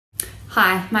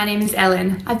Hi, my name is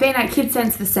Ellen. I've been at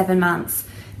KidSense for 7 months.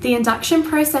 The induction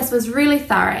process was really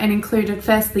thorough and included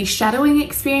firstly shadowing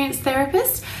experienced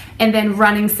therapists and then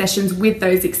running sessions with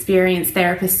those experienced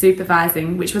therapists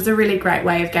supervising, which was a really great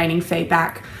way of gaining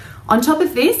feedback. On top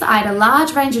of this, I had a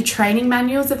large range of training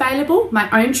manuals available, my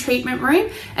own treatment room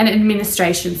and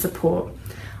administration support.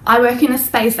 I work in a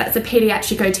space that's a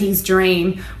paediatric OT's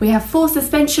dream. We have 4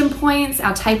 suspension points,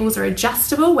 our tables are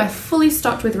adjustable, we're fully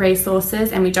stocked with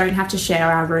resources and we don't have to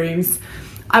share our rooms.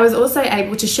 I was also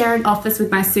able to share an office with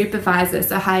my supervisor,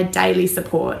 so I had daily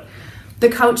support. The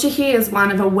culture here is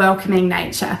one of a welcoming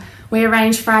nature. We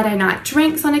arrange Friday night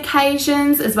drinks on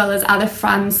occasions, as well as other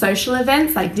fun social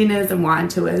events like dinners and wine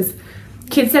tours.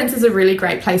 KidSense is a really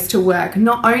great place to work,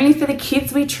 not only for the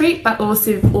kids we treat, but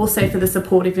also for the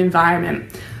supportive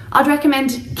environment. I'd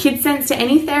recommend KidSense to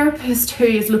any therapist who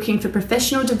is looking for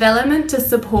professional development to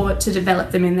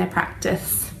develop them in their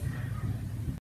practice.